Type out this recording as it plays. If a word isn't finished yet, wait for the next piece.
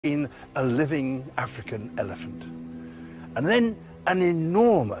in a living African elephant. And then an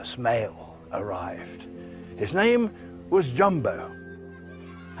enormous male arrived. His name was Jumbo,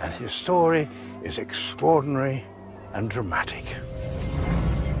 and his story is extraordinary and dramatic.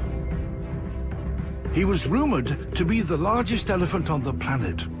 He was rumored to be the largest elephant on the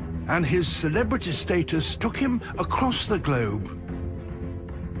planet, and his celebrity status took him across the globe.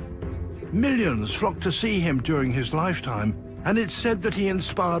 Millions flocked to see him during his lifetime, and it's said that he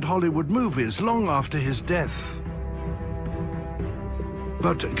inspired Hollywood movies long after his death.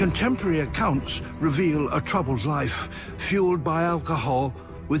 But contemporary accounts reveal a troubled life, fueled by alcohol,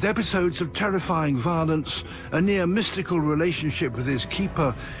 with episodes of terrifying violence, a near mystical relationship with his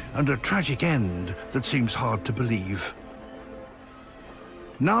keeper, and a tragic end that seems hard to believe.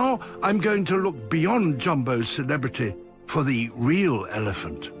 Now I'm going to look beyond Jumbo's celebrity for the real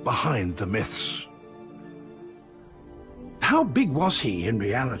elephant behind the myths. How big was he in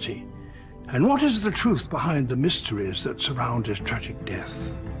reality? And what is the truth behind the mysteries that surround his tragic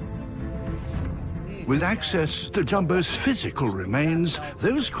death? With access to Jumbo's physical remains,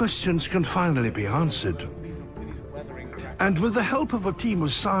 those questions can finally be answered. And with the help of a team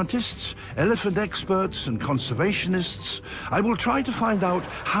of scientists, elephant experts, and conservationists, I will try to find out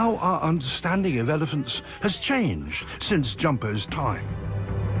how our understanding of elephants has changed since Jumbo's time.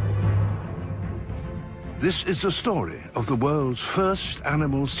 This is the story of the world's first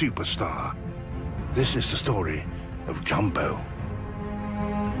animal superstar. This is the story of Jumbo.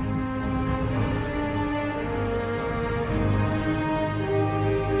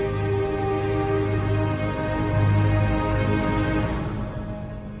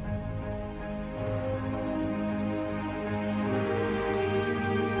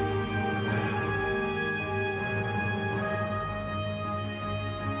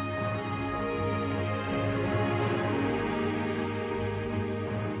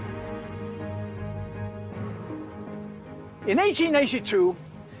 In 1882,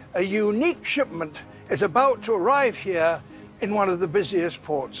 a unique shipment is about to arrive here in one of the busiest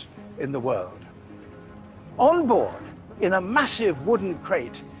ports in the world. On board, in a massive wooden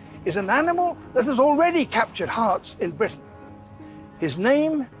crate, is an animal that has already captured hearts in Britain. His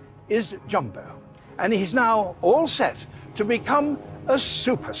name is Jumbo, and he's now all set to become a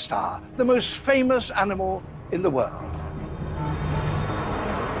superstar, the most famous animal in the world.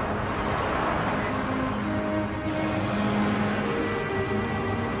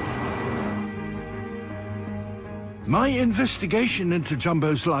 My investigation into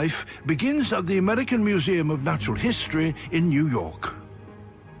Jumbo's life begins at the American Museum of Natural History in New York.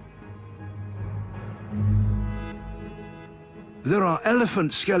 There are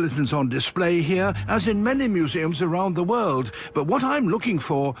elephant skeletons on display here, as in many museums around the world, but what I'm looking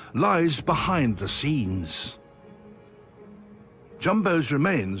for lies behind the scenes. Jumbo's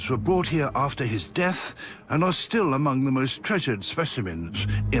remains were brought here after his death and are still among the most treasured specimens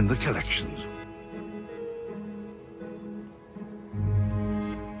in the collections.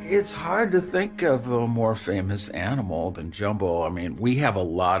 It's hard to think of a more famous animal than Jumbo. I mean, we have a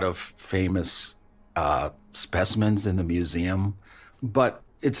lot of famous specimens in the museum, but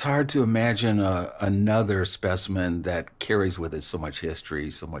it's hard to imagine another specimen that carries with it so much history,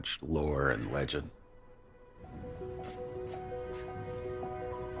 so much lore and legend.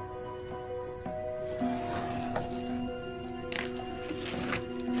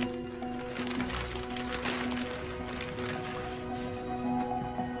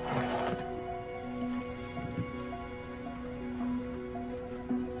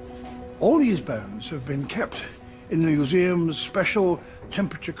 All these bones have been kept in the museum's special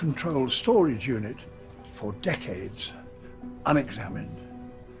temperature-controlled storage unit for decades, unexamined.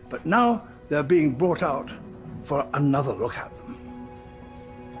 But now they're being brought out for another look at them.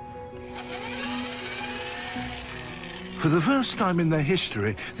 For the first time in their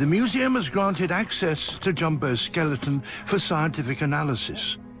history, the museum has granted access to Jumbo's skeleton for scientific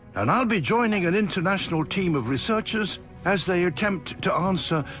analysis. And I'll be joining an international team of researchers as they attempt to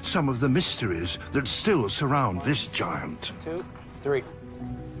answer some of the mysteries that still surround this giant. 2, 3.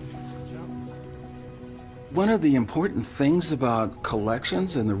 One of the important things about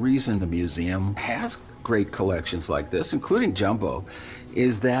collections, and the reason the museum has great collections like this, including Jumbo,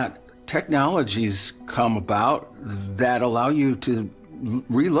 is that technologies come about that allow you to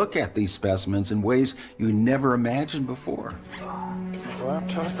relook at these specimens in ways you never imagined before.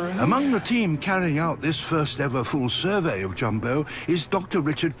 Among the team carrying out this first ever full survey of Jumbo is Dr.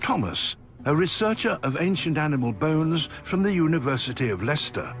 Richard Thomas, a researcher of ancient animal bones from the University of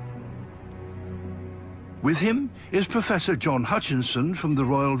Leicester. With him is Professor John Hutchinson from the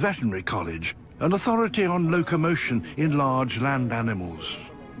Royal Veterinary College, an authority on locomotion in large land animals.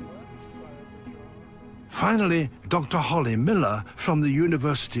 Finally, Dr. Holly Miller from the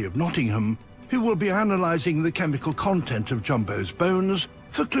University of Nottingham, who will be analysing the chemical content of Jumbo's bones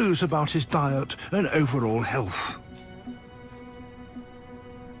for clues about his diet and overall health.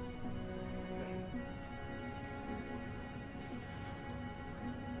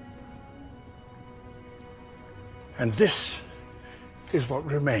 And this is what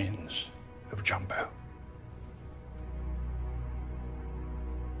remains of Jumbo.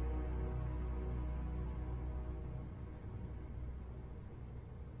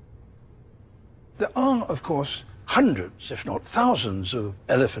 There are, of course, hundreds, if not thousands, of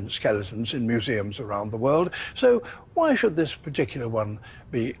elephant skeletons in museums around the world, so why should this particular one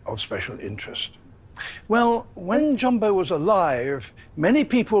be of special interest? Well, when Jumbo was alive, many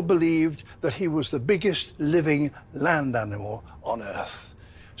people believed that he was the biggest living land animal on Earth,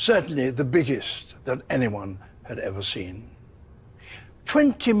 certainly the biggest that anyone had ever seen.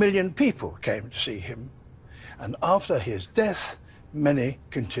 20 million people came to see him, and after his death, many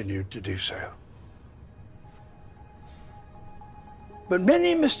continued to do so. But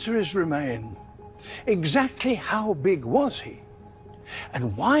many mysteries remain. Exactly how big was he?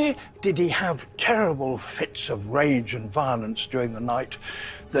 And why did he have terrible fits of rage and violence during the night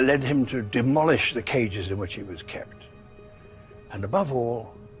that led him to demolish the cages in which he was kept? And above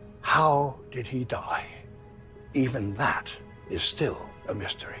all, how did he die? Even that is still a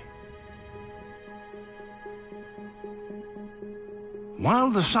mystery.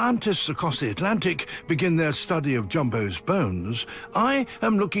 While the scientists across the Atlantic begin their study of Jumbo's bones, I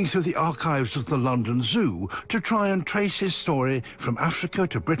am looking through the archives of the London Zoo to try and trace his story from Africa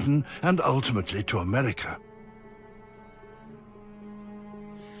to Britain and ultimately to America.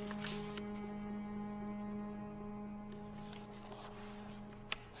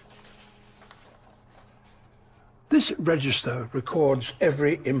 This register records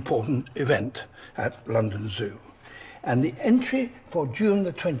every important event at London Zoo. And the entry for June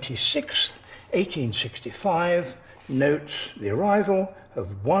the 26th, 1865, notes the arrival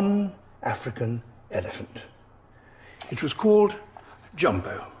of one African elephant. It was called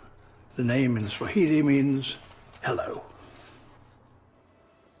Jumbo. The name in Swahili means hello.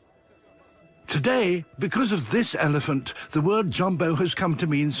 Today, because of this elephant, the word Jumbo has come to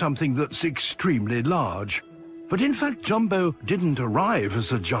mean something that's extremely large. But in fact, Jumbo didn't arrive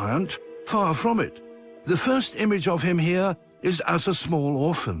as a giant, far from it. The first image of him here is as a small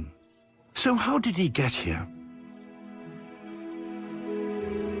orphan. So how did he get here?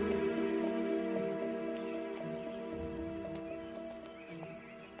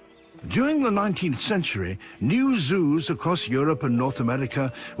 During the 19th century, new zoos across Europe and North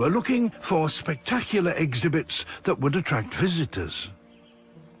America were looking for spectacular exhibits that would attract visitors.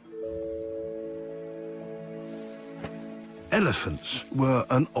 Elephants were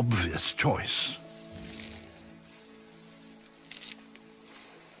an obvious choice.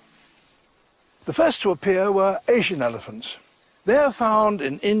 The first to appear were Asian elephants. They are found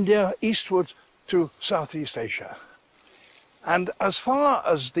in India eastward to Southeast Asia. And as far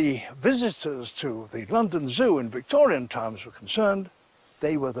as the visitors to the London Zoo in Victorian times were concerned,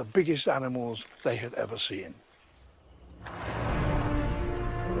 they were the biggest animals they had ever seen.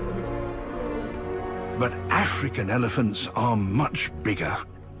 But African elephants are much bigger.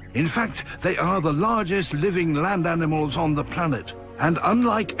 In fact, they are the largest living land animals on the planet. And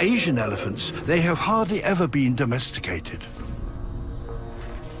unlike Asian elephants, they have hardly ever been domesticated.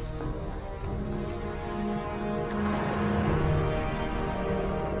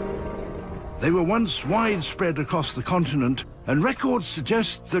 They were once widespread across the continent, and records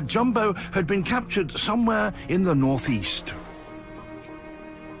suggest that Jumbo had been captured somewhere in the northeast.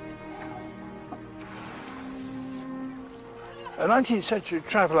 A 19th century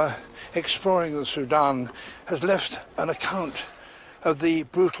traveller exploring the Sudan has left an account of the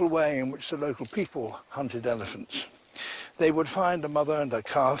brutal way in which the local people hunted elephants. They would find a mother and a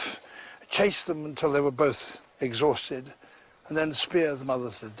calf, chase them until they were both exhausted, and then spear the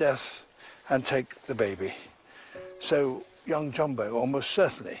mother to death and take the baby. So young Jumbo almost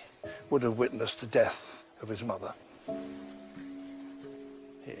certainly would have witnessed the death of his mother.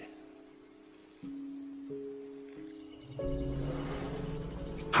 Here.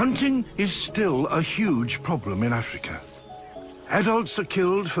 Hunting is still a huge problem in Africa. Adults are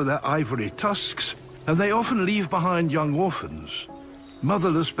killed for their ivory tusks, and they often leave behind young orphans,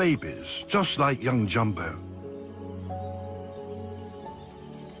 motherless babies, just like young Jumbo.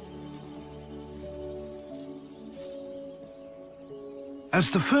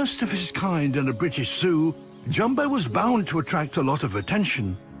 As the first of his kind in a British zoo, Jumbo was bound to attract a lot of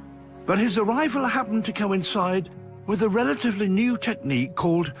attention, but his arrival happened to coincide with a relatively new technique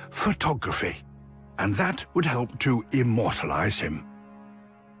called photography. and that would help to immortalize him.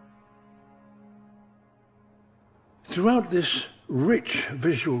 Throughout this rich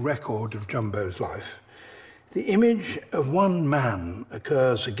visual record of Jumbo's life, the image of one man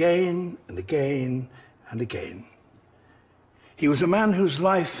occurs again and again and again. He was a man whose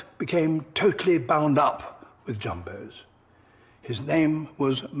life became totally bound up with Jumbo's. His name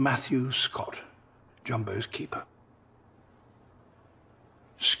was Matthew Scott, Jumbo's keeper.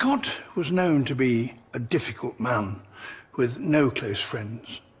 Scott was known to be a difficult man with no close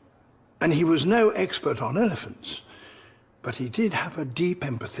friends, and he was no expert on elephants, but he did have a deep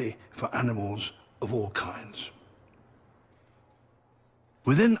empathy for animals of all kinds.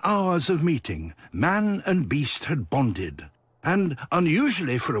 Within hours of meeting, man and beast had bonded, and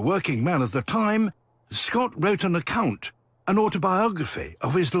unusually for a working man of the time, Scott wrote an account, an autobiography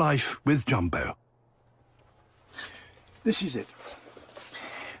of his life with Jumbo. This is it.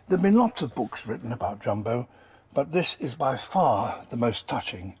 There have been lots of books written about Jumbo, but this is by far the most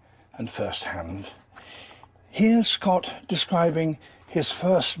touching and first-hand. Here's Scott describing his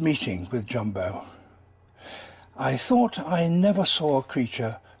first meeting with Jumbo. I thought I never saw a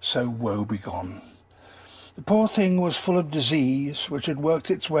creature so woe-begone. The poor thing was full of disease, which had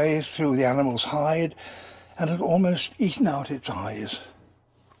worked its way through the animal's hide and had almost eaten out its eyes.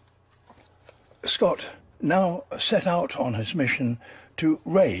 Scott now set out on his mission to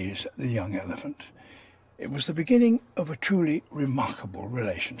raise the young elephant. It was the beginning of a truly remarkable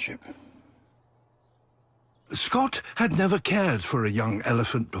relationship. Scott had never cared for a young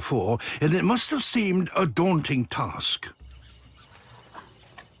elephant before, and it must have seemed a daunting task.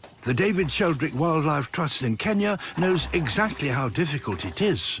 The David Sheldrick Wildlife Trust in Kenya knows exactly how difficult it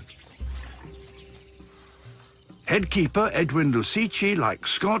is. Head keeper Edwin Lusici, like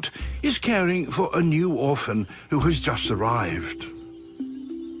Scott, is caring for a new orphan who has just arrived.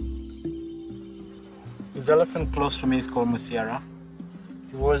 This elephant close to me is called Musiara.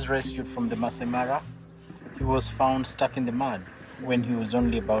 He was rescued from the Masai Mara. He was found stuck in the mud when he was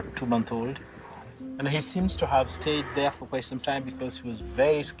only about 2 months old. And he seems to have stayed there for quite some time because he was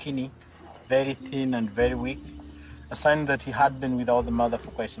very skinny, very thin and very weak, a sign that he had been without the mother for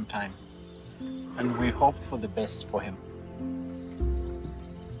quite some time. And we hope for the best for him.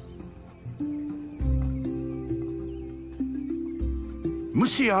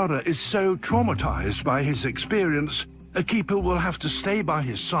 Musiara is so traumatized by his experience, a keeper will have to stay by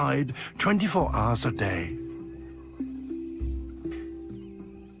his side 24 hours a day.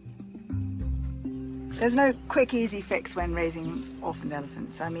 There's no quick, easy fix when raising orphaned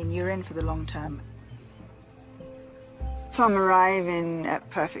elephants. I mean, you're in for the long term. Some arrive in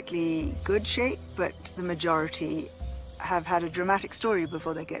perfectly good shape, but the majority have had a dramatic story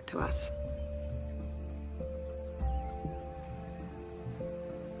before they get to us.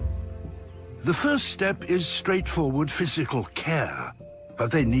 The first step is straightforward physical care, but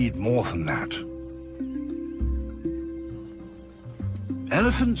they need more than that.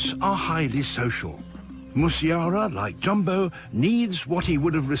 Elephants are highly social. Musiara, like Jumbo, needs what he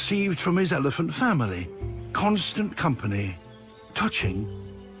would have received from his elephant family: constant company, touching,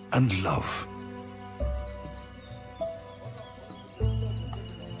 and love.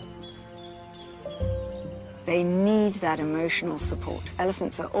 They need that emotional support.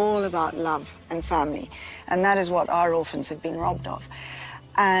 Elephants are all about love and family, and that is what our orphans have been robbed of.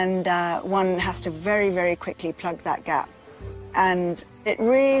 And one has to very, very quickly plug that gap. And it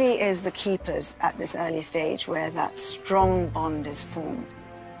really is the keepers at this early stage where that strong bond is formed.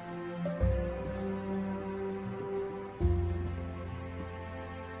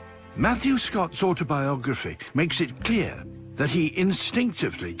 Matthew Scott's autobiography makes it clear that he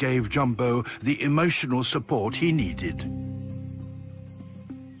instinctively gave Jumbo the emotional support he needed.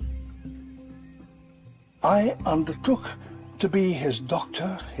 I undertook to be his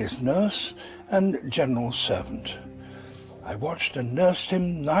doctor, his nurse, and general servant. I watched and nursed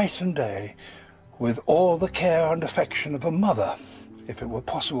him night and day with all the care and affection of a mother, if it were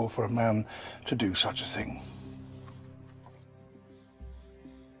possible for a man to do such a thing.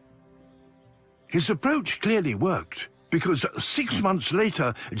 His approach clearly worked, because 6 months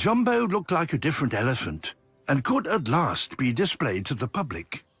later, Jumbo looked like a different elephant and could at last be displayed to the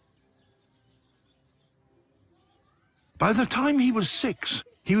public. By the time he was 6,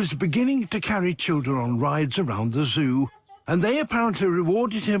 he was beginning to carry children on rides around the zoo, and they apparently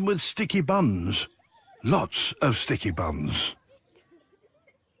rewarded him with sticky buns. Lots of sticky buns.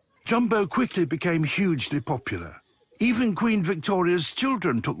 Jumbo quickly became hugely popular. Even Queen Victoria's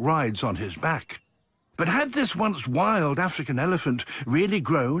children took rides on his back. But had this once wild African elephant really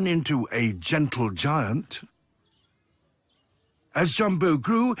grown into a gentle giant? As Jumbo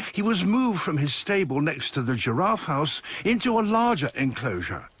grew, he was moved from his stable next to the giraffe house into a larger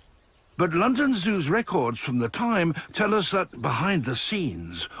enclosure. But London Zoo's records from the time tell us that behind the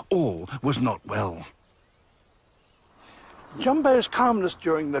scenes, all was not well. Jumbo's calmness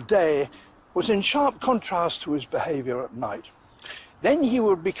during the day was in sharp contrast to his behaviour at night. Then he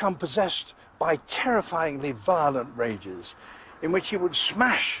would become possessed by terrifyingly violent rages, in which he would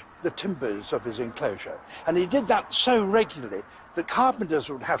smash the timbers of his enclosure. And he did that so regularly that carpenters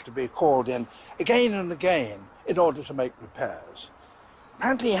would have to be called in again and again in order to make repairs.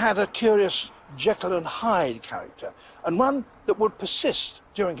 Apparently he had a curious Jekyll and Hyde character, and one that would persist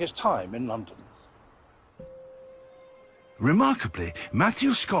during his time in London. Remarkably,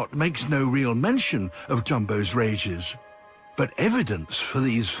 Matthew Scott makes no real mention of Jumbo's rages, but evidence for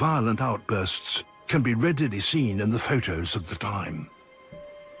these violent outbursts can be readily seen in the photos of the time.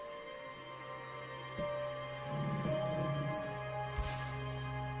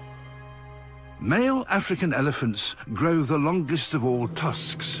 Male African elephants grow the longest of all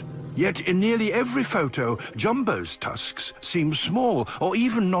tusks, yet in nearly every photo, Jumbo's tusks seem small or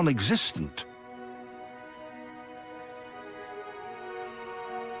even non-existent.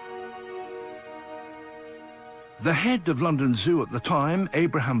 The head of London Zoo at the time,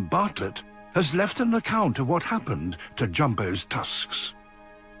 Abraham Bartlett, has left an account of what happened to Jumbo's tusks.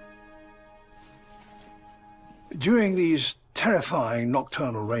 During these terrifying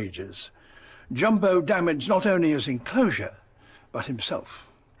nocturnal rages, Jumbo damaged not only his enclosure, but himself.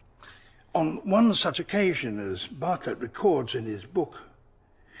 On one such occasion, as Bartlett records in his book,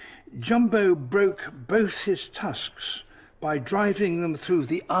 Jumbo broke both his tusks by driving them through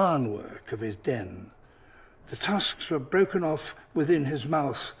the ironwork of his den. The tusks were broken off within his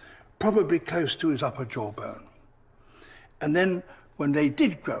mouth, probably close to his upper jawbone. And then, when they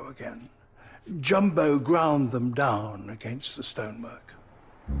did grow again, Jumbo ground them down against the stonework.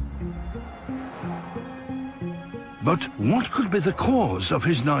 But what could be the cause of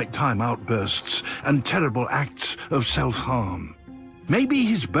his nighttime outbursts and terrible acts of self-harm? Maybe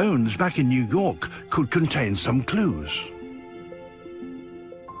his bones back in New York could contain some clues.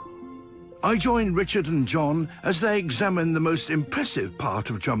 I join Richard and John as they examine the most impressive part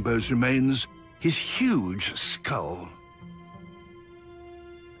of Jumbo's remains, his huge skull.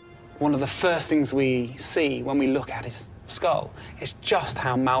 One of the first things we see when we look at his skull is just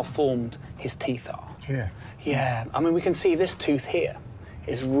how malformed his teeth are. Yeah. Yeah, I mean, we can see this tooth here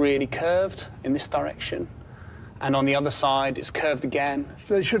is really curved in this direction, and on the other side, it's curved again.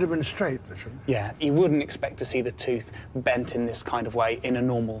 So they should have been straight, they shouldn't. Yeah, you wouldn't expect to see the tooth bent in this kind of way in a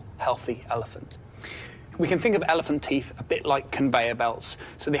normal, healthy elephant. We can think of elephant teeth a bit like conveyor belts.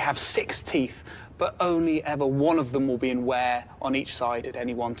 So they have 6 teeth, but only ever one of them will be in wear on each side at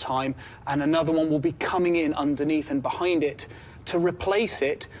any one time, and another one will be coming in underneath and behind it to replace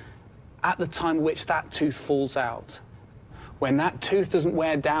it at the time at which that tooth falls out. When that tooth doesn't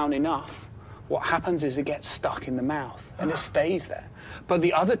wear down enough, what happens is it gets stuck in the mouth and it stays there. But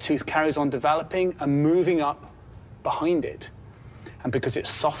the other tooth carries on developing and moving up behind it. And because it's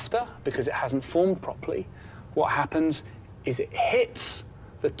softer, because it hasn't formed properly, what happens is it hits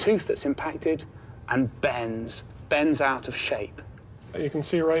the tooth that's impacted and bends out of shape. You can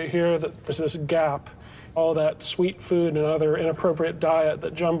see right here that there's this gap. All that sweet food and other inappropriate diet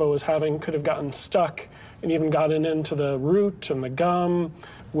that Jumbo was having could have gotten stuck and even gotten into the root and the gum,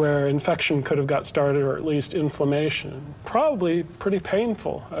 where infection could have got started, or at least inflammation. Probably pretty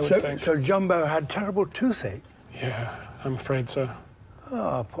painful, I would think. So Jumbo had terrible toothache? Yeah, I'm afraid so.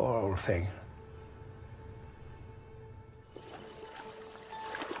 Oh, poor old thing.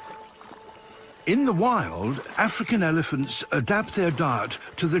 In the wild, African elephants adapt their diet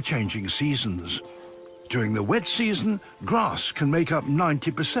to the changing seasons. During the wet season, grass can make up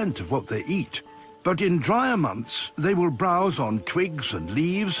 90% of what they eat. But in drier months, they will browse on twigs and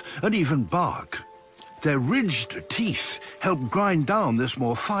leaves and even bark. Their ridged teeth help grind down this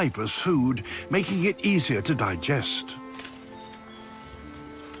more fibrous food, making it easier to digest.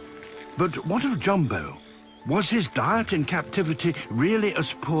 But what of Jumbo? Was his diet in captivity really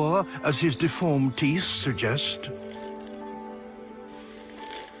as poor as his deformed teeth suggest?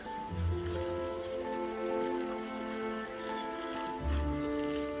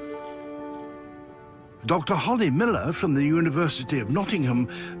 Dr. Holly Miller from the University of Nottingham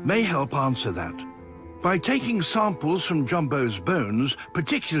may help answer that. By taking samples from Jumbo's bones,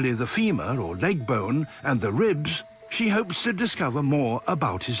 particularly the femur or leg bone and the ribs, she hopes to discover more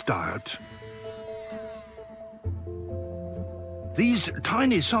about his diet. These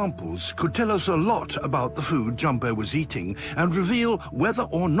tiny samples could tell us a lot about the food Jumbo was eating and reveal whether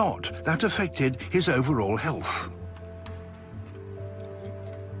or not that affected his overall health.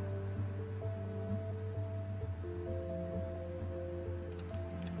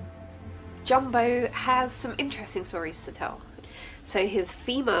 Jumbo has some interesting stories to tell. So his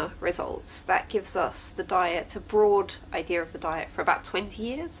femur results, that gives us the diet, a broad idea of the diet for about 20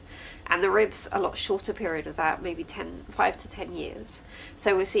 years, and the ribs a lot shorter period of that, maybe 5 to 10 years.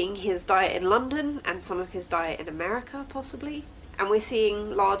 So we're seeing his diet in London and some of his diet in America possibly, and we're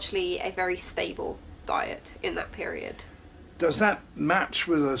seeing largely a very stable diet in that period. Does that match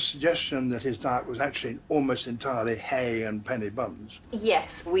with a suggestion that his diet was actually almost entirely hay and penny buns?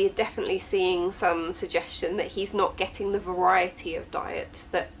 Yes, we're definitely seeing some suggestion that he's not getting the variety of diet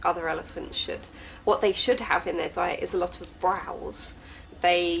that other elephants should. What they should have in their diet is a lot of browse.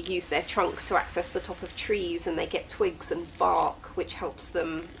 They use their trunks to access the top of trees, and they get twigs and bark, which helps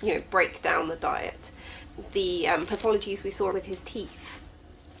them, break down the diet. The pathologies we saw with his teeth,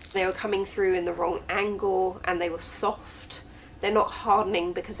 they were coming through in the wrong angle and they were soft. They're not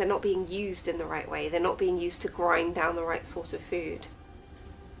hardening because they're not being used in the right way. They're not being used to grind down the right sort of food.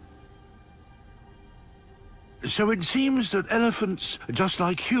 So it seems that elephants, just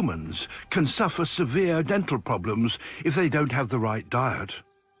like humans, can suffer severe dental problems if they don't have the right diet.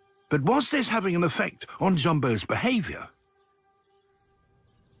 But was this having an effect on Jumbo's behavior?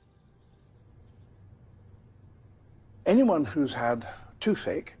 Anyone who's had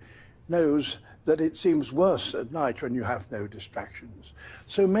toothache knows that it seems worse at night when you have no distractions.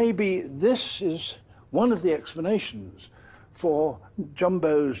 So maybe this is one of the explanations for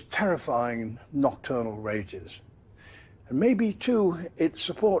Jumbo's terrifying nocturnal rages. And maybe, too, it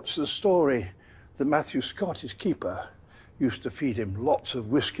supports the story that Matthew Scott, his keeper, used to feed him lots of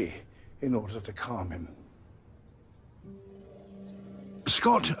whiskey in order to calm him.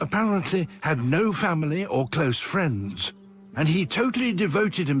 Scott apparently had no family or close friends, and he totally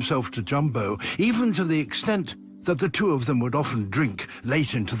devoted himself to Jumbo, even to the extent that the two of them would often drink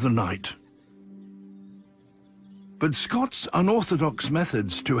late into the night. But Scott's unorthodox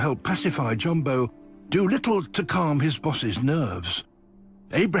methods to help pacify Jumbo do little to calm his boss's nerves.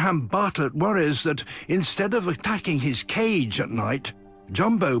 Abraham Bartlett worries that instead of attacking his cage at night,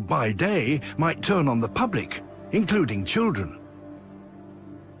 Jumbo by day might turn on the public, including children.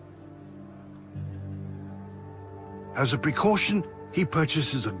 As a precaution, he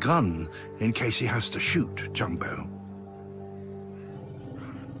purchases a gun in case he has to shoot Jumbo.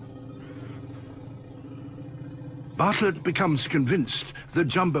 Bartlett becomes convinced that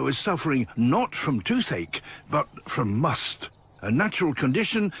Jumbo is suffering not from toothache, but from must, a natural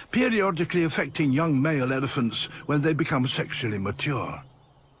condition periodically affecting young male elephants when they become sexually mature.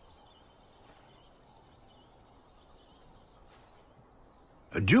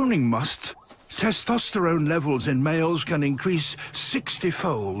 During must, testosterone levels in males can increase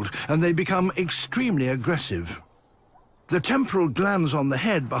 60-fold, and they become extremely aggressive. The temporal glands on the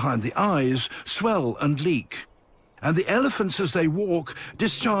head behind the eyes swell and leak, and the elephants, as they walk,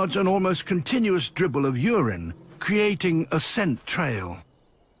 discharge an almost continuous dribble of urine, creating a scent trail.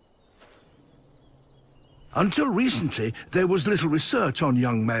 Until recently, there was little research on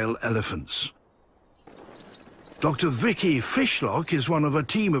young male elephants. Dr. Vicky Fishlock is one of a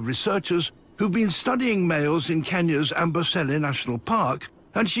team of researchers who've been studying males in Kenya's Amboseli National Park,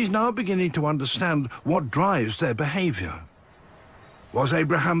 and she's now beginning to understand what drives their behavior. Was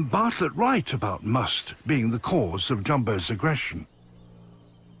Abraham Bartlett right about must being the cause of Jumbo's aggression?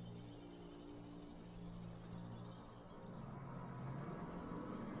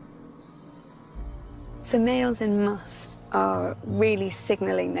 So males in must are really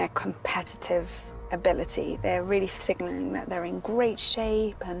signaling their competitive ability. They're really signaling that they're in great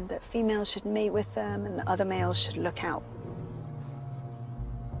shape and that females should mate with them and that other males should look out.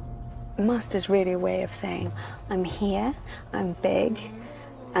 Must is really a way of saying, I'm here, I'm big,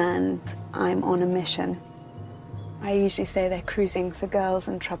 and I'm on a mission. I usually say they're cruising for girls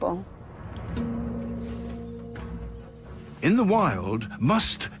in trouble. In the wild,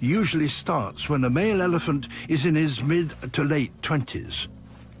 must usually starts when a male elephant is in his mid to late 20s.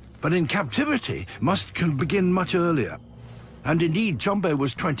 But in captivity, must can begin much earlier. And indeed, Jumbo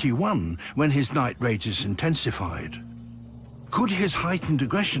was 21 when his night rages intensified. Could his heightened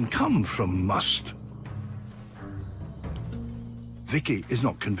aggression come from must? Vicky is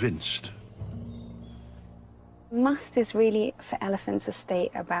not convinced. Must is really, for elephants, a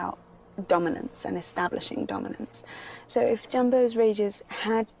state about dominance and establishing dominance. So if Jumbo's rages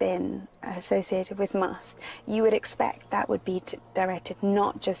had been associated with must, you would expect that would be directed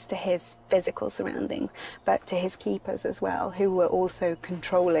not just to his physical surroundings, but to his keepers as well, who were also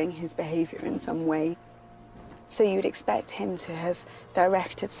controlling his behavior in some way. So you'd expect him to have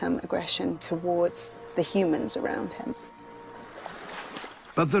directed some aggression towards the humans around him.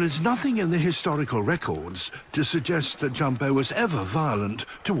 But there is nothing in the historical records to suggest that Jumbo was ever violent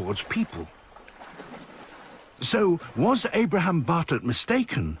towards people. So, was Abraham Bartlett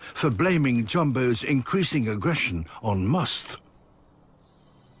mistaken for blaming Jumbo's increasing aggression on must?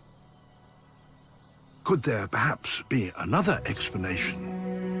 Could there perhaps be another explanation?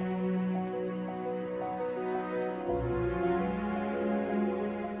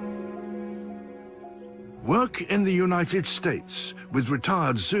 Work in the United States with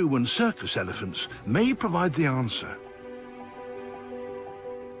retired zoo and circus elephants may provide the answer.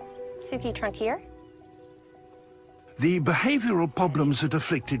 Suki Trunkier. The behavioral problems that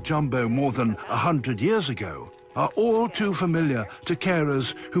afflicted Jumbo more than 100 years ago are all too familiar to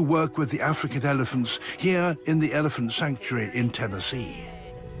carers who work with the African elephants here in the Elephant Sanctuary in Tennessee.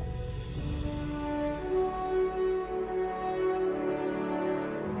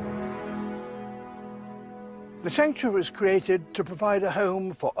 The sanctuary was created to provide a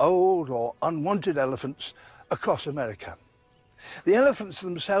home for old or unwanted elephants across America. The elephants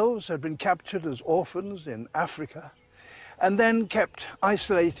themselves had been captured as orphans in Africa and then kept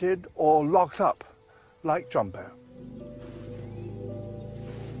isolated or locked up, like Jumbo.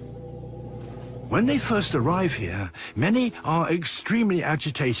 When they first arrive here, many are extremely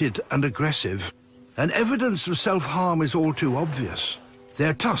agitated and aggressive, and evidence of self-harm is all too obvious.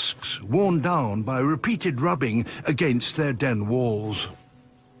 Their tusks worn down by repeated rubbing against their den walls.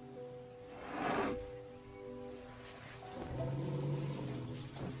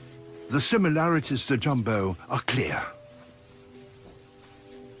 The similarities to Jumbo are clear.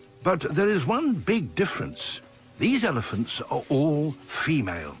 But there is one big difference. These elephants are all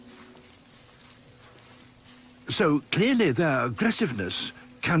female. So clearly their aggressiveness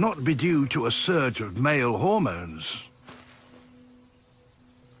cannot be due to a surge of male hormones.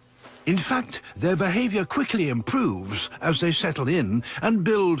 In fact, their behavior quickly improves as they settle in and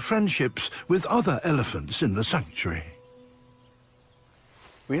build friendships with other elephants in the sanctuary.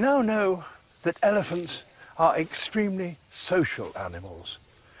 We now know that elephants are extremely social animals.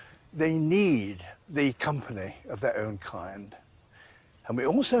 They need the company of their own kind. And we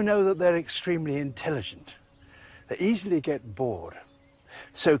also know that they're extremely intelligent. They easily get bored.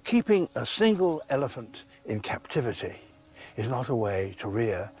 So keeping a single elephant in captivity is not a way to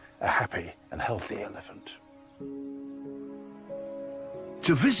rear a happy and healthy elephant.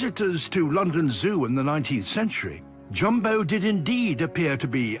 To visitors to London Zoo in the 19th century, Jumbo did indeed appear to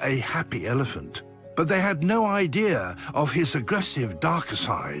be a happy elephant, but they had no idea of his aggressive darker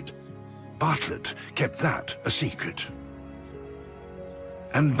side. Bartlett kept that a secret.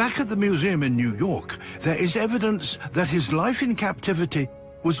 And back at the museum in New York, there is evidence that his life in captivity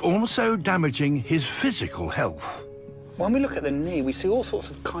was also damaging his physical health. When we look at the knee, we see all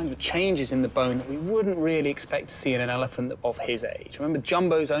sorts of kinds of changes in the bone that we wouldn't really expect to see in an elephant of his age. Remember,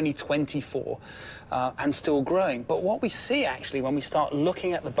 Jumbo's only 24 and still growing. But what we see, actually, when we start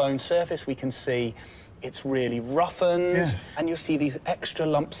looking at the bone surface, we can see it's really roughened, and you'll see these extra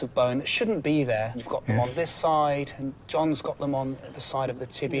lumps of bone that shouldn't be there. You've got them on this side, and John's got them on the side of the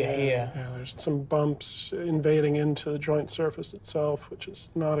tibia here. Yeah, there's some bumps invading into the joint surface itself, which is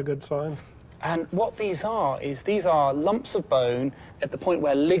not a good sign. And what these are is these are lumps of bone at the point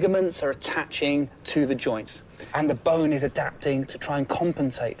where ligaments are attaching to the joints, and the bone is adapting to try and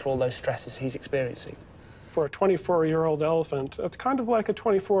compensate for all those stresses he's experiencing. For a 24-year-old elephant, it's kind of like a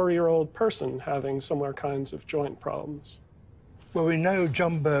 24-year-old person having similar kinds of joint problems. Well, we know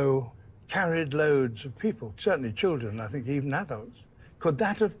Jumbo carried loads of people, certainly children, I think even adults. Could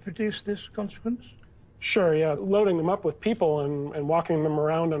that have produced this consequence? Sure, yeah. Loading them up with people and walking them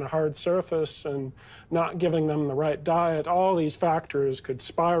around on a hard surface and not giving them the right diet, all these factors could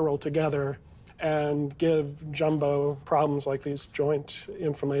spiral together and give Jumbo problems like these joint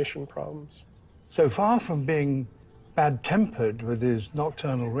inflammation problems. So far from being bad-tempered with his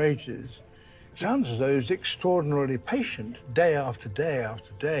nocturnal rages, it sounds as though he's extraordinarily patient day after day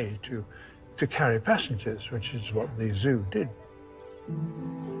after day to carry passengers, which is what the zoo did.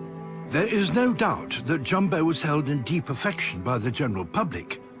 There is no doubt that Jumbo was held in deep affection by the general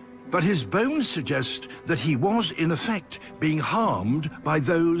public, but his bones suggest that he was, in effect, being harmed by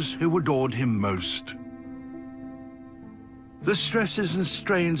those who adored him most. The stresses and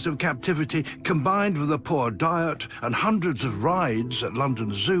strains of captivity, combined with a poor diet and hundreds of rides at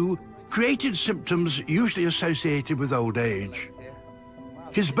London Zoo, created symptoms usually associated with old age.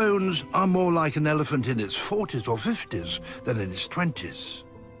 His bones are more like an elephant in its 40s or 50s than in its 20s.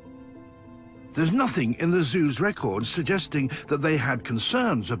 There's nothing in the zoo's records suggesting that they had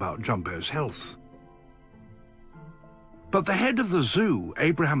concerns about Jumbo's health. But the head of the zoo,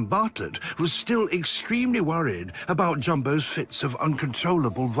 Abraham Bartlett, was still extremely worried about Jumbo's fits of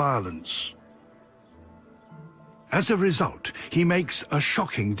uncontrollable violence. As a result, he makes a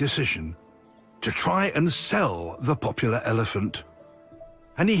shocking decision. to try and sell the popular elephant.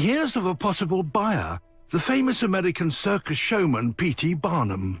 And he hears of a possible buyer, the famous American circus showman P.T.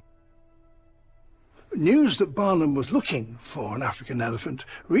 Barnum. News that Barnum was looking for an African elephant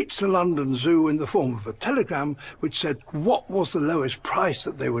reached the London Zoo in the form of a telegram which said what was the lowest price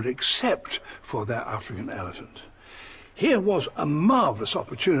that they would accept for their African elephant. Here was a marvellous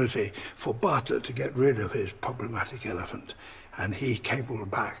opportunity for Bartlett to get rid of his problematic elephant, and he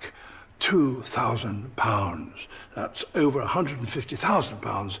cabled back £2,000. That's over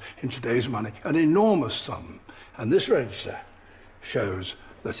 £150,000 in today's money, an enormous sum. And this register shows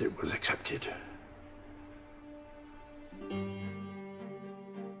that it was accepted.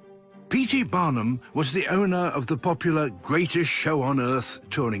 P.T. Barnum was the owner of the popular Greatest Show on Earth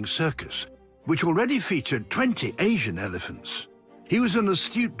touring circus, which already featured 20 Asian elephants. He was an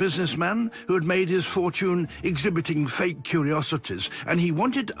astute businessman who had made his fortune exhibiting fake curiosities, and he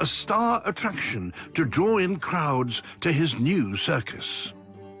wanted a star attraction to draw in crowds to his new circus.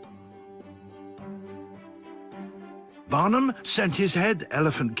 Barnum sent his head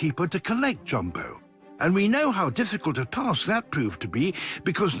elephant keeper to collect Jumbo. And we know how difficult a task that proved to be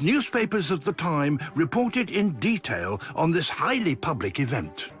because newspapers of the time reported in detail on this highly public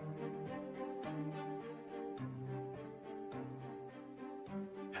event.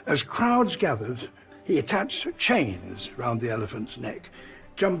 As crowds gathered, he attached chains round the elephant's neck.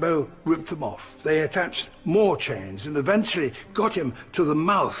 Jumbo ripped them off. They attached more chains and eventually got him to the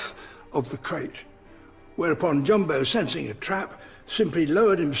mouth of the crate, whereupon Jumbo, sensing a trap, simply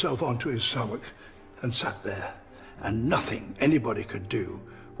lowered himself onto his stomach and sat there, and nothing anybody could do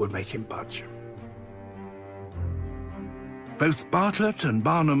would make him budge. Both Bartlett and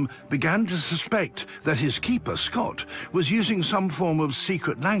Barnum began to suspect that his keeper, Scott, was using some form of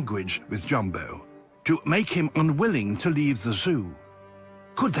secret language with Jumbo to make him unwilling to leave the zoo.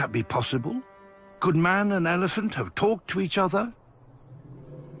 Could that be possible? Could man and elephant have talked to each other?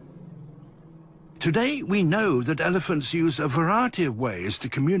 Today, we know that elephants use a variety of ways to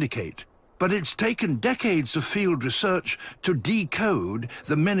communicate, but it's taken decades of field research to decode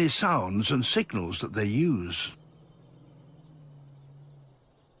the many sounds and signals that they use.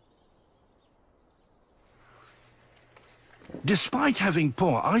 Despite having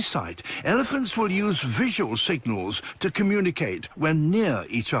poor eyesight, elephants will use visual signals to communicate when near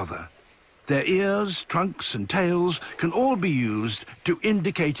each other. Their ears, trunks, and tails can all be used to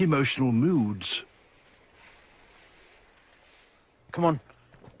indicate emotional moods. Come on,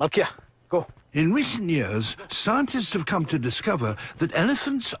 Malkia, go. In recent years, scientists have come to discover that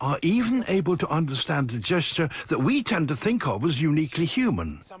elephants are even able to understand a gesture that we tend to think of as uniquely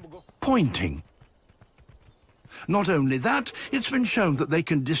human: pointing. Not only that, it's been shown that they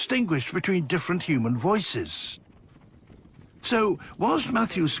can distinguish between different human voices. So, was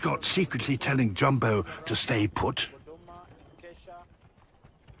Matthew Scott secretly telling Jumbo to stay put?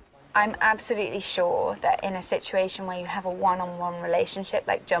 I'm absolutely sure that in a situation where you have a one-on-one relationship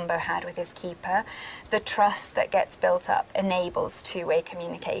like Jumbo had with his keeper, the trust that gets built up enables two-way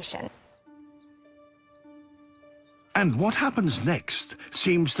communication. And what happens next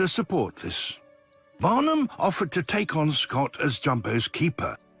seems to support this. Barnum offered to take on Scott as Jumbo's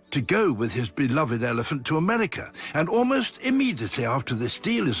keeper, to go with his beloved elephant to America, and almost immediately after this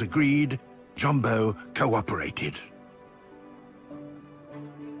deal is agreed, Jumbo cooperated.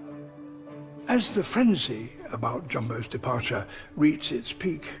 As the frenzy about Jumbo's departure reached its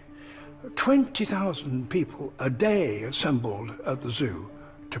peak, 20,000 people a day assembled at the zoo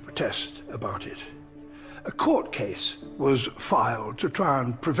to protest about it. A court case was filed to try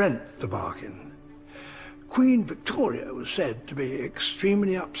and prevent the bargain. Queen Victoria was said to be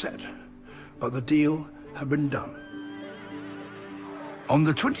extremely upset, but the deal had been done. On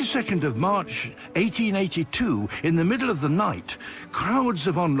the 22nd of March, 1882, in the middle of the night, crowds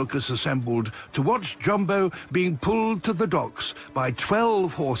of onlookers assembled to watch Jumbo being pulled to the docks by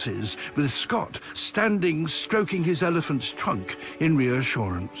 12 horses, with Scott standing stroking his elephant's trunk in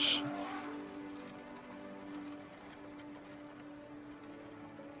reassurance.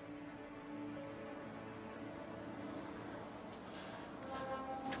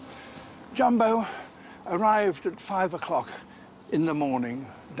 Jumbo arrived at 5 o'clock in the morning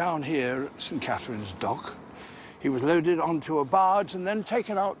down here at St. Catherine's Dock. He was loaded onto a barge and then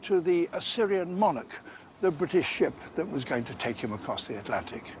taken out to the Assyrian Monarch, the British ship that was going to take him across the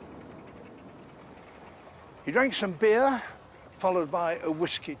Atlantic. He drank some beer, followed by a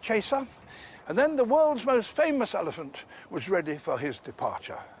whiskey chaser, and then the world's most famous elephant was ready for his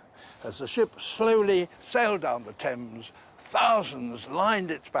departure. As the ship slowly sailed down the Thames, thousands lined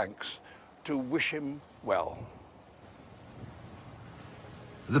its banks to wish him well.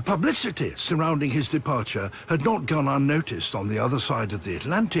 The publicity surrounding his departure had not gone unnoticed on the other side of the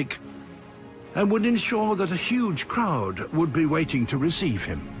Atlantic and would ensure that a huge crowd would be waiting to receive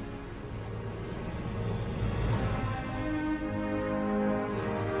him.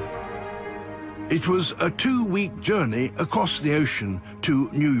 It was a 2-week journey across the ocean to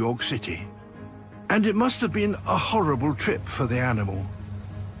New York City, and it must have been a horrible trip for the animal.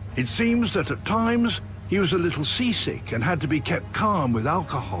 It seems that at times he was a little seasick and had to be kept calm with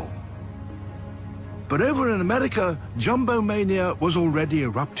alcohol. But over in America, Jumbo mania was already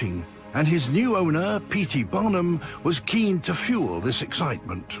erupting, and his new owner, P.T. Barnum, was keen to fuel this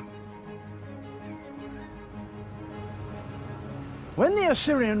excitement. When the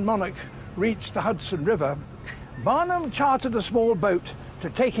Assyrian monarch reached the Hudson River, Barnum chartered a small boat to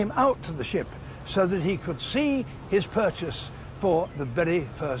take him out to the ship so that he could see his purchase for the very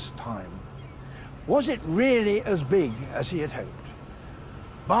first time. Was it really as big as he had hoped?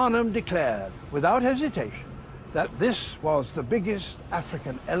 Barnum declared without hesitation that this was the biggest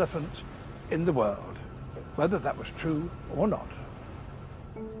African elephant in the world, whether that was true or not.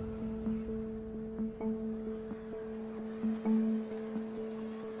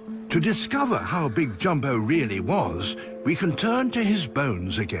 To discover how big Jumbo really was, we can turn to his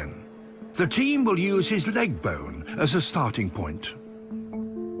bones again. The team will use his leg bone as a starting point.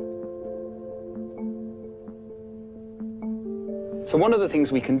 So one of the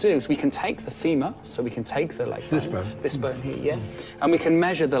things we can do is we can take the femur, so we can take the leg bone, this bone here, yeah, and we can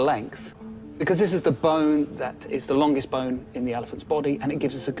measure the length, because this is the bone that is the longest bone in the elephant's body, and it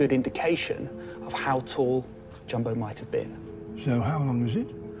gives us a good indication of how tall Jumbo might have been. So how long is it?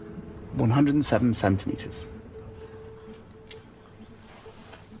 107 centimeters.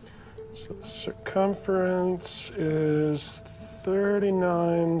 So the circumference is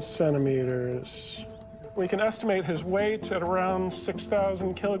 39 centimeters. We can estimate his weight at around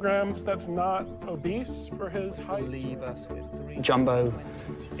 6,000 kilograms. That's not obese for his height. Jumbo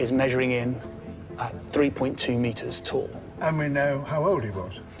is measuring in at 3.2 meters tall. And we know how old he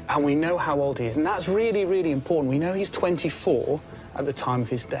was. And we know how old he is, and that's really, really important. We know he's 24 at the time of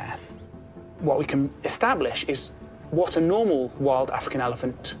his death. What we can establish is what a normal wild African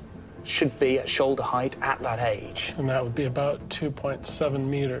elephant should be at shoulder height at that age. And that would be about 2.7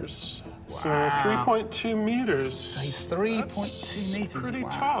 meters. Wow. So 3.2 meters. So he's 3.2 meters. Pretty wow.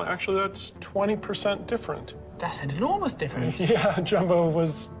 tall. Actually, that's 20% different. That's an enormous difference. Yeah, Jumbo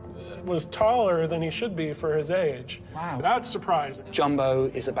was taller than he should be for his age. Wow. That's surprising. Jumbo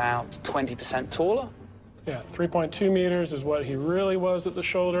is about 20% taller. Yeah, 3.2 meters is what he really was at the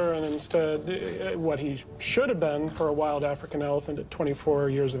shoulder, and instead what he should have been for a wild African elephant at 24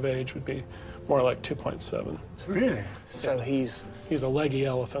 years of age would be more like 2.7. Really? So he's a leggy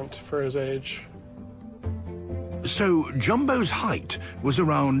elephant for his age. So Jumbo's height was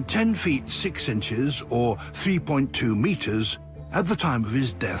around 10 feet 6 inches or 3.2 meters at the time of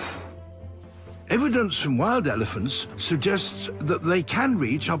his death. Evidence from wild elephants suggests that they can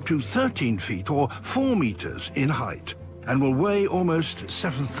reach up to 13 feet or 4 meters in height and will weigh almost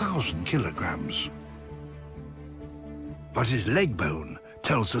 7,000 kilograms. But his leg bone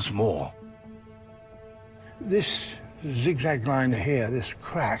tells us more. This zigzag line here, this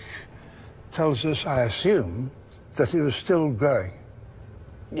crack, tells us, I assume, that he was still growing.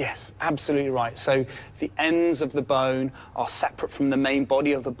 Yes, absolutely right. So the ends of the bone are separate from the main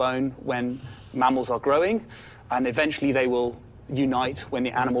body of the bone when mammals are growing, and eventually they will unite when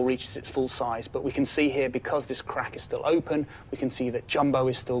the animal reaches its full size. But we can see here, because this crack is still open, we can see that Jumbo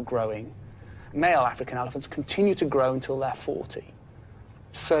is still growing. Male African elephants continue to grow until they're 40.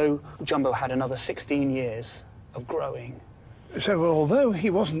 So Jumbo had another 16 years of growing. So although he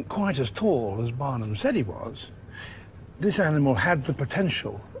wasn't quite as tall as Barnum said he was, this animal had the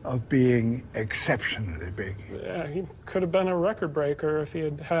potential of being exceptionally big. Yeah, he could have been a record breaker if he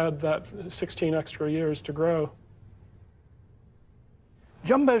had had that 16 extra years to grow.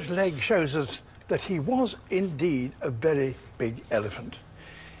 Jumbo's leg shows us that he was indeed a very big elephant.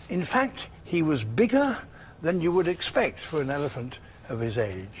 In fact, he was bigger than you would expect for an elephant of his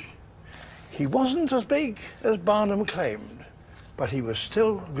age. He wasn't as big as Barnum claimed, but he was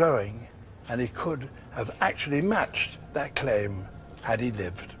still growing, and he could have actually matched that claim had he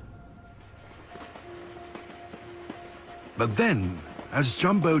lived. But then, as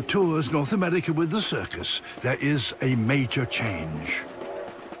Jumbo tours North America with the circus, there is a major change.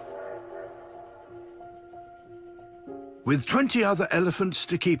 With 20 other elephants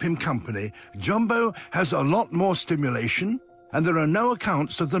to keep him company, Jumbo has a lot more stimulation, and there are no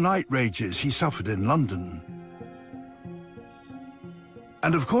accounts of the night rages he suffered in London.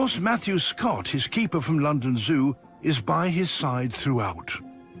 And of course, Matthew Scott, his keeper from London Zoo, is by his side throughout.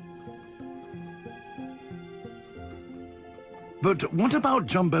 But what about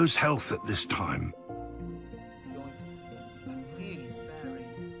Jumbo's health at this time?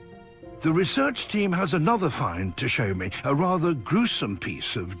 The research team has another find to show me, a rather gruesome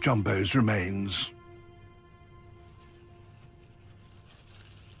piece of Jumbo's remains.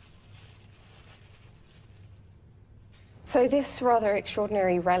 So this rather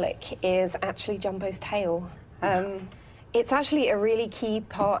extraordinary relic is actually Jumbo's tail. It's actually a really key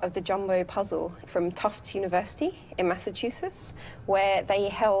part of the Jumbo puzzle from Tufts University in Massachusetts, where they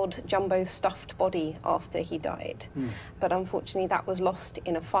held Jumbo's stuffed body after he died. But unfortunately that was lost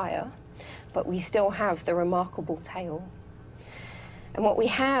in a fire, but we still have the remarkable tail. And what we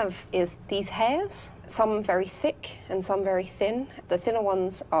have is these hairs, some very thick and some very thin. The thinner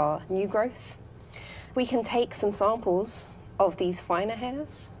ones are new growth. We can take some samples of these finer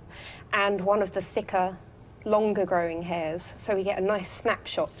hairs and one of the thicker, longer growing hairs, so we get a nice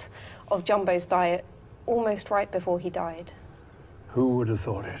snapshot of Jumbo's diet almost right before he died. Who would have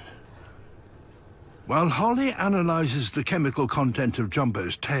thought it? While Holly analyzes the chemical content of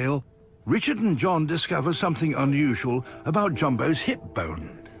Jumbo's tail, Richard and John discover something unusual about Jumbo's hip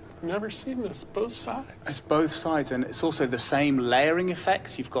bone. I've never seen this, both sides. It's both sides, and it's also the same layering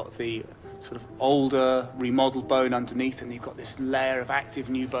effect. You've got the sort of older, remodeled bone underneath, and you've got this layer of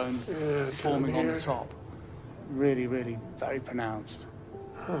active new bone forming on the top. Really, really very pronounced.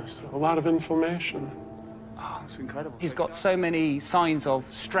 So a lot of inflammation. Oh, that's incredible. He's got so many signs of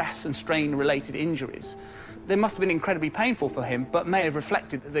stress and strain-related injuries. They must have been incredibly painful for him, but may have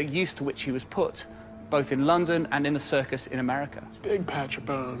reflected the use to which he was put, both in London and in the circus in America. Big patch of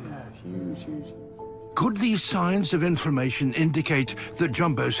bone. Yeah, huge, huge. Could these signs of inflammation indicate that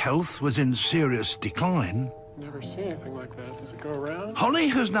Jumbo's health was in serious decline? Never seen anything like that. Does it go around? Holly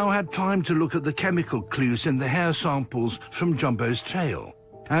has now had time to look at the chemical clues in the hair samples from Jumbo's tail.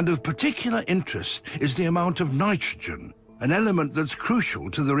 And of particular interest is the amount of nitrogen, an element that's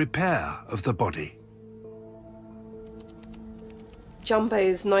crucial to the repair of the body.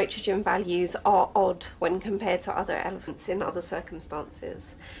 Jumbo's nitrogen values are odd when compared to other elephants in other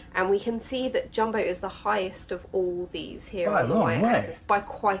circumstances. And we can see that Jumbo is the highest of all these here on the y-axis by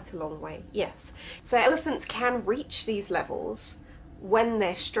quite a long way, yes. So elephants can reach these levels when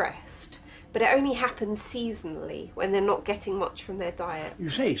they're stressed, but it only happens seasonally when they're not getting much from their diet. You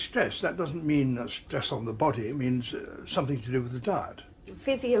say stress, that doesn't mean stress on the body, it means something to do with the diet.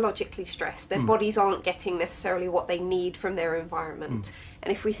 Physiologically stressed, their bodies aren't getting necessarily what they need from their environment.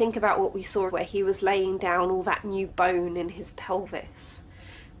 And if we think about what we saw where he was laying down all that new bone in his pelvis,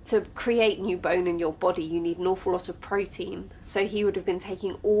 to create new bone in your body you need an awful lot of protein, so he would have been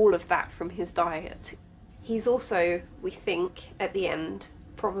taking all of that from his diet. He's also, we think, at the end,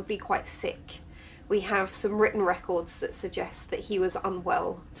 probably quite sick. We have some written records that suggest that he was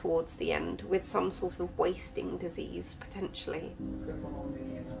unwell towards the end, with some sort of wasting disease, potentially.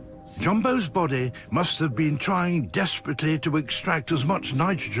 Jumbo's body must have been trying desperately to extract as much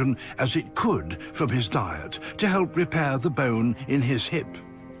nitrogen as it could from his diet to help repair the bone in his hip.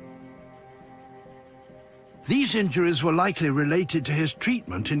 These injuries were likely related to his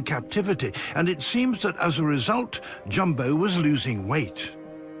treatment in captivity, and it seems that as a result, Jumbo was losing weight.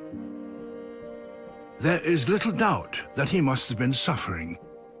 There is little doubt that he must have been suffering.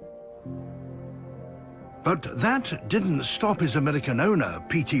 But that didn't stop his American owner,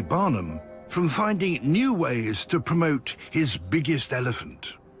 P.T. Barnum, from finding new ways to promote his biggest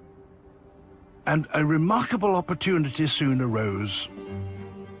elephant. And a remarkable opportunity soon arose.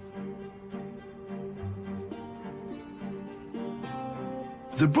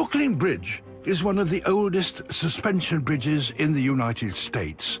 The Brooklyn Bridge is one of the oldest suspension bridges in the United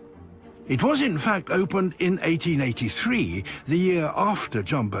States. It was in fact opened in 1883, the year after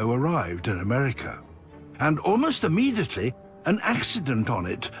Jumbo arrived in America. And almost immediately, an accident on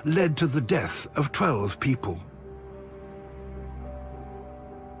it led to the death of 12 people.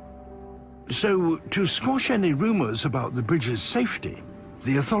 So, to squash any rumors about the bridge's safety,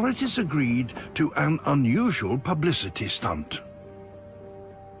 the authorities agreed to an unusual publicity stunt.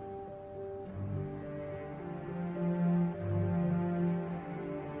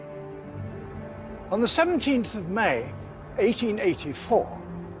 On the 17th of May, 1884,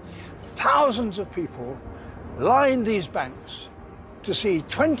 thousands of people lined these banks to see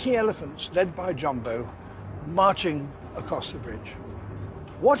 20 elephants led by Jumbo marching across the bridge.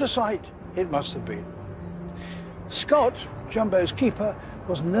 What a sight it must have been. Scott, Jumbo's keeper,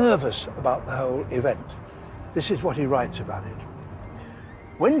 was nervous about the whole event. This is what he writes about it.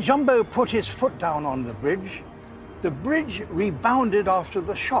 When Jumbo put his foot down on the bridge rebounded after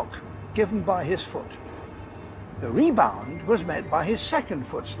the shock given by his foot. The rebound was met by his second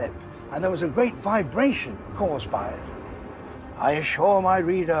footstep, and there was a great vibration caused by it. I assure my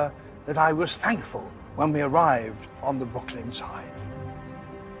reader that I was thankful when we arrived on the Brooklyn side.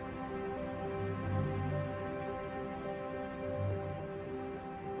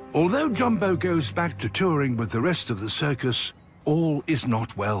 Although Jumbo goes back to touring with the rest of the circus, all is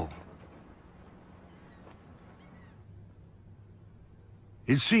not well.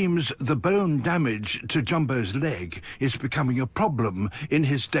 It seems the bone damage to Jumbo's leg is becoming a problem in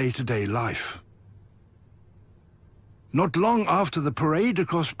his day-to-day life. Not long after the parade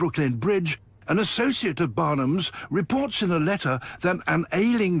across Brooklyn Bridge, an associate of Barnum's reports in a letter that an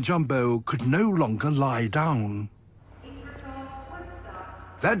ailing Jumbo could no longer lie down.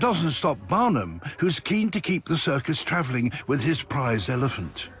 That doesn't stop Barnum, who's keen to keep the circus travelling with his prize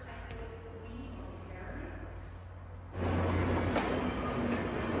elephant.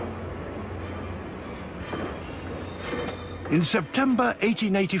 In September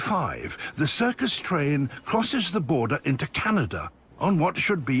 1885, the circus train crosses the border into Canada on what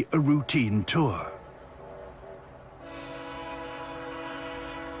should be a routine tour.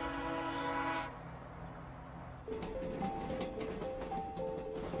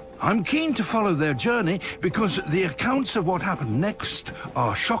 I'm keen to follow their journey because the accounts of what happened next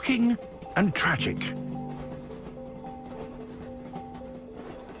are shocking and tragic.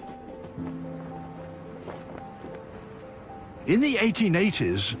 In the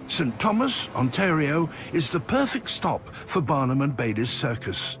 1880s, St. Thomas, Ontario, is the perfect stop for Barnum and Bailey's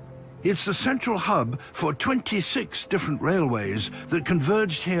circus. It's the central hub for 26 different railways that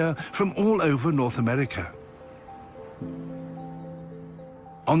converged here from all over North America.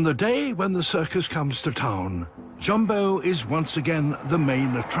 On the day when the circus comes to town, Jumbo is once again the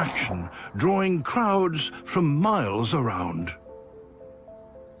main attraction, drawing crowds from miles around.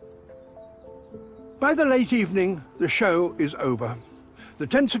 By the late evening, the show is over. The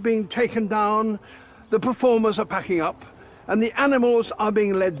tents are being taken down, the performers are packing up, and the animals are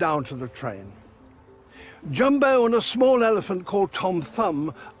being led down to the train. Jumbo and a small elephant called Tom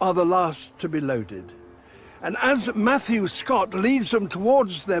Thumb are the last to be loaded. And as Matthew Scott leads them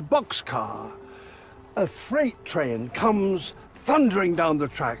towards their boxcar, a freight train comes thundering down the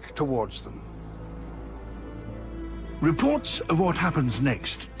track towards them. Reports of what happens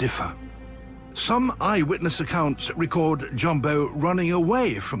next differ. Some eyewitness accounts record Jumbo running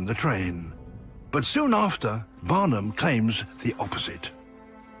away from the train. But soon after, Barnum claims the opposite.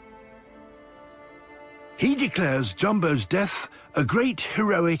 He declares Jumbo's death a great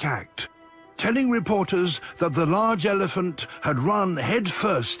heroic act, telling reporters that the large elephant had run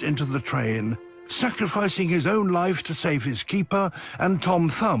headfirst into the train, sacrificing his own life to save his keeper and Tom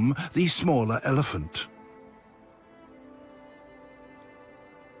Thumb, the smaller elephant.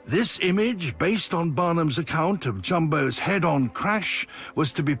 This image, based on Barnum's account of Jumbo's head-on crash,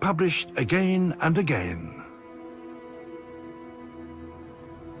 was to be published again and again.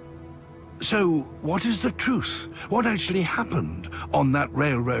 So, what is the truth? What actually happened on that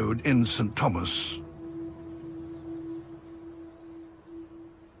railroad in St. Thomas?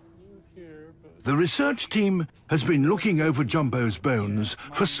 The research team has been looking over Jumbo's bones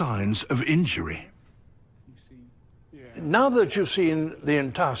for signs of injury. Now that you've seen the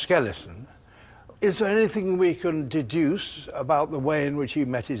entire skeleton, is there anything we can deduce about the way in which he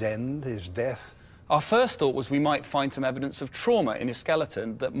met his end, his death? Our first thought was we might find some evidence of trauma in his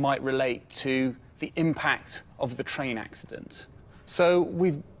skeleton that might relate to the impact of the train accident. So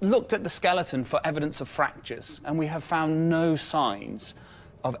we've looked at the skeleton for evidence of fractures, and we have found no signs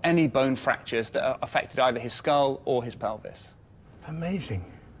of any bone fractures that affected either his skull or his pelvis. Amazing.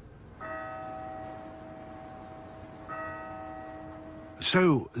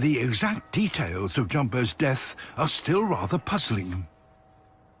 So the exact details of Jumbo's death are still rather puzzling.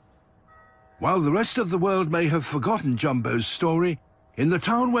 While the rest of the world may have forgotten Jumbo's story, in the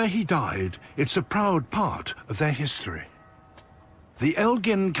town where he died, it's a proud part of their history. The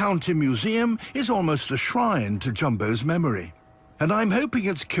Elgin County Museum is almost a shrine to Jumbo's memory, and I'm hoping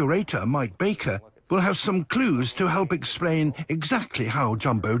its curator, Mike Baker, will have some clues to help explain exactly how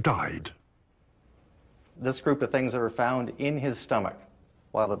Jumbo died. This group of things that were found in his stomach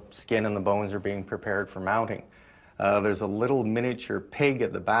while the skin and the bones are being prepared for mounting. There's a little miniature pig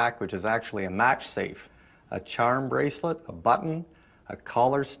at the back, which is actually a match safe, a charm bracelet, a button, a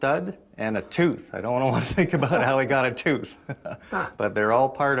collar stud, and a tooth. I don't want to think about how he got a tooth. But they're all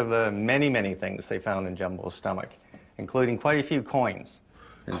part of the many, many things they found in Jumbo's stomach, including quite a few coins.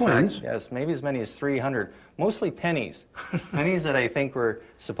 In Coins? fact, yes, maybe as many as 300, mostly pennies. Pennies that I think were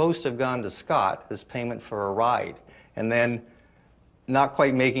supposed to have gone to Scott as payment for a ride, and then not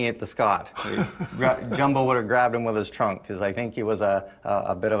quite making it to Scott. Jumbo would have grabbed him with his trunk, because I think he was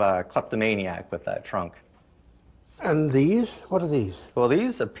a bit of a kleptomaniac with that trunk. And these? What are these? Well,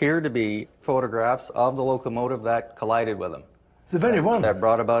 these appear to be photographs of the locomotive that collided with him. The very one? That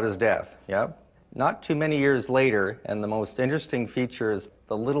brought about his death, yep. Not too many years later, and the most interesting feature is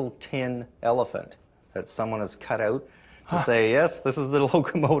the little tin elephant that someone has cut out to say, yes, this is the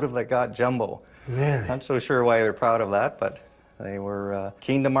locomotive that got Jumbo. Really? Not so sure why they're proud of that, but they were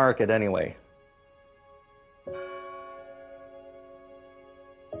keen to market anyway.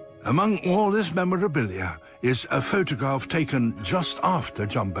 Among all this memorabilia is a photograph taken just after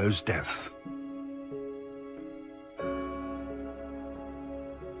Jumbo's death.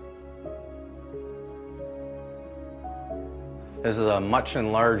 This is a much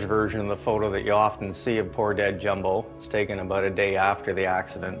enlarged version of the photo that you often see of poor dead Jumbo. It's taken about a day after the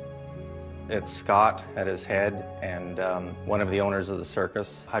accident. It's Scott at his head and one of the owners of the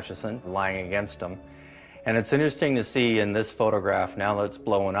circus, Hutchison, lying against him. And it's interesting to see in this photograph, now that it's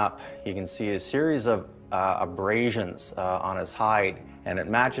blown up, you can see a series of abrasions on his hide, and it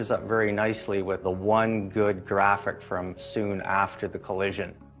matches up very nicely with the one good graphic from soon after the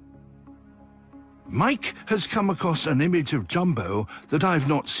collision. Mike has come across an image of Jumbo that I've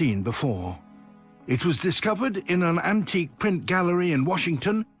not seen before. It was discovered in an antique print gallery in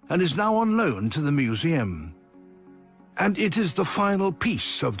Washington and is now on loan to the museum. And it is the final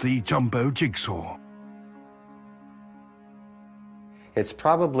piece of the Jumbo jigsaw. It's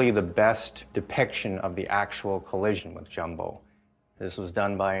probably the best depiction of the actual collision with Jumbo. This was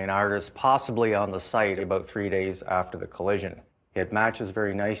done by an artist possibly on the site about 3 days after the collision. It matches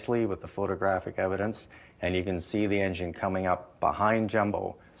very nicely with the photographic evidence, and you can see the engine coming up behind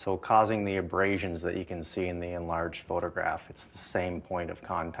Jumbo, so causing the abrasions that you can see in the enlarged photograph. It's the same point of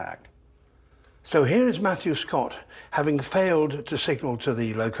contact. So here is Matthew Scott, having failed to signal to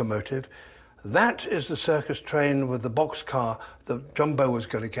the locomotive. That is the circus train with the boxcar that Jumbo was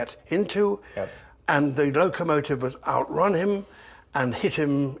going to get into, and the locomotive was outrun him and hit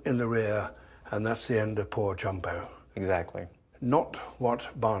him in the rear, and that's the end of poor Jumbo. Exactly. Not what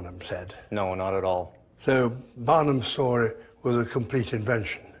Barnum said. No, not at all. So Barnum's story was a complete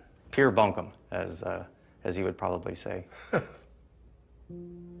invention. Pure bunkum, as you would probably say.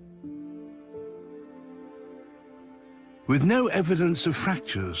 With no evidence of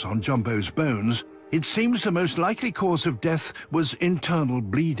fractures on Jumbo's bones, it seems the most likely cause of death was internal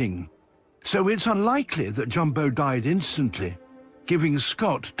bleeding. So it's unlikely that Jumbo died instantly, giving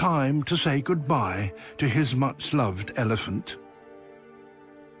Scott time to say goodbye to his much-loved elephant.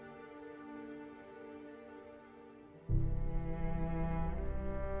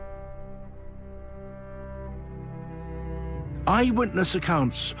 Eyewitness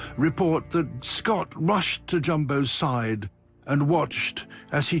accounts report that Scott rushed to Jumbo's side and watched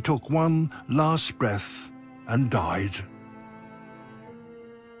as he took one last breath and died.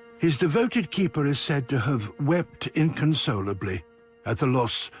 His devoted keeper is said to have wept inconsolably at the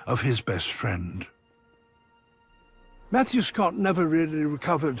loss of his best friend. Matthew Scott never really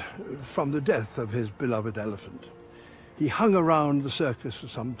recovered from the death of his beloved elephant. He hung around the circus for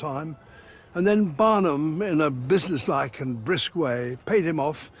some time, and then Barnum, in a businesslike and brisk way, paid him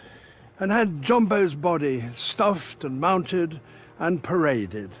off and had Jumbo's body stuffed and mounted and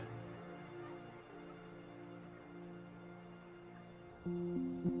paraded.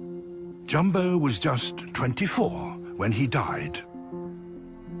 Jumbo was just 24 when he died.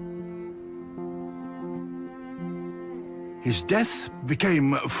 His death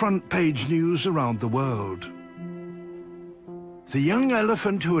became front-page news around the world. The young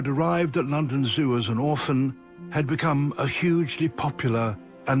elephant who had arrived at London Zoo as an orphan had become a hugely popular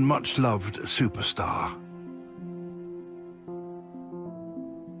and much-loved superstar.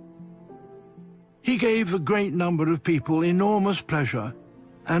 He gave a great number of people enormous pleasure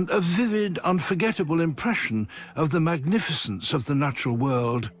and a vivid, unforgettable impression of the magnificence of the natural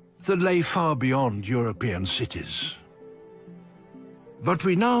world that lay far beyond European cities. But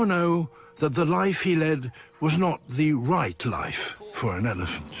we now know that the life he led was not the right life for an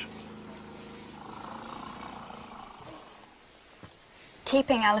elephant.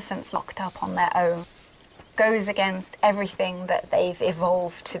 Keeping elephants locked up on their own goes against everything that they've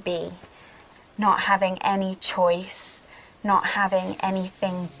evolved to be. Not having any choice, not having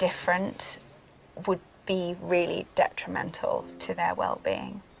anything different would be really detrimental to their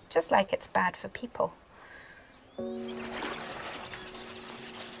well-being, just like it's bad for people.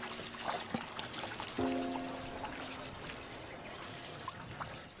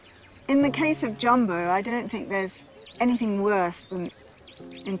 In the case of Jumbo, I don't think there's anything worse than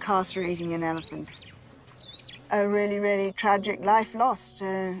incarcerating an elephant. A really, really tragic life lost.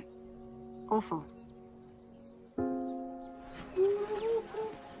 Awful.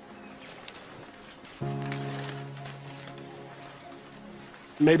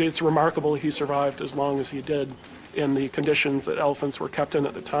 Maybe it's remarkable he survived as long as he did in the conditions that elephants were kept in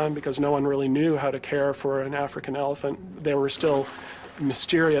at the time, because no one really knew how to care for an African elephant. They were still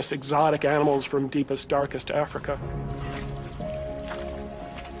mysterious, exotic animals from deepest, darkest Africa.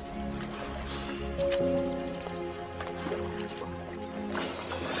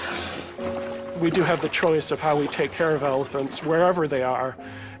 We do have the choice of how we take care of elephants wherever they are,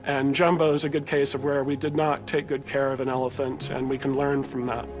 and Jumbo is a good case of where we did not take good care of an elephant, and we can learn from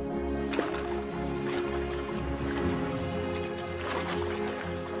that.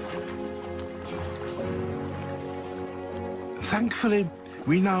 Thankfully,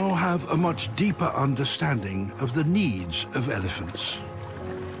 we now have a much deeper understanding of the needs of elephants.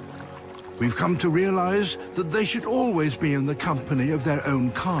 We've come to realize that they should always be in the company of their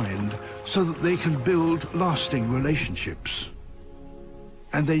own kind so that they can build lasting relationships.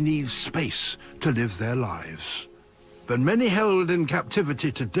 And they need space to live their lives. But many held in captivity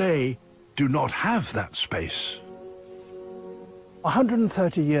today do not have that space.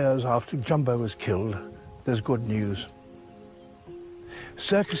 130 years after Jumbo was killed, there's good news.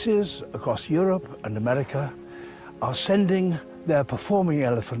 Circuses across Europe and America are sending their performing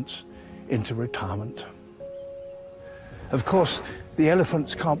elephants into retirement. Of course, the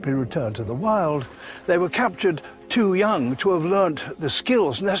elephants can't be returned to the wild. They were captured too young to have learnt the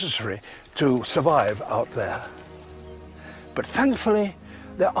skills necessary to survive out there. But thankfully,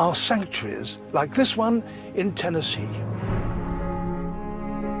 there are sanctuaries like this one in Tennessee.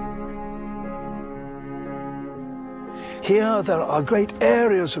 Here there are great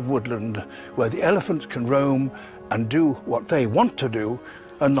areas of woodland where the elephants can roam and do what they want to do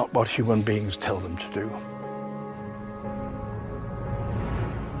and not what human beings tell them to do.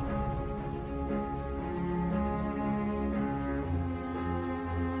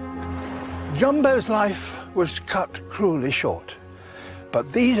 Jumbo's life was cut cruelly short,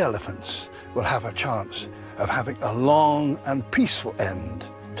 but these elephants will have a chance of having a long and peaceful end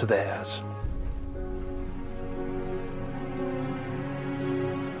to theirs.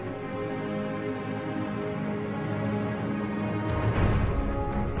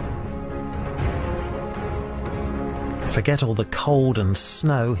 Forget all the cold and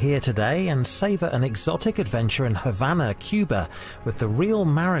snow here today and savour an exotic adventure in Havana, Cuba with the Real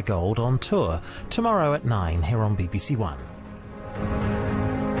Marigold on tour tomorrow at 9 here on BBC One.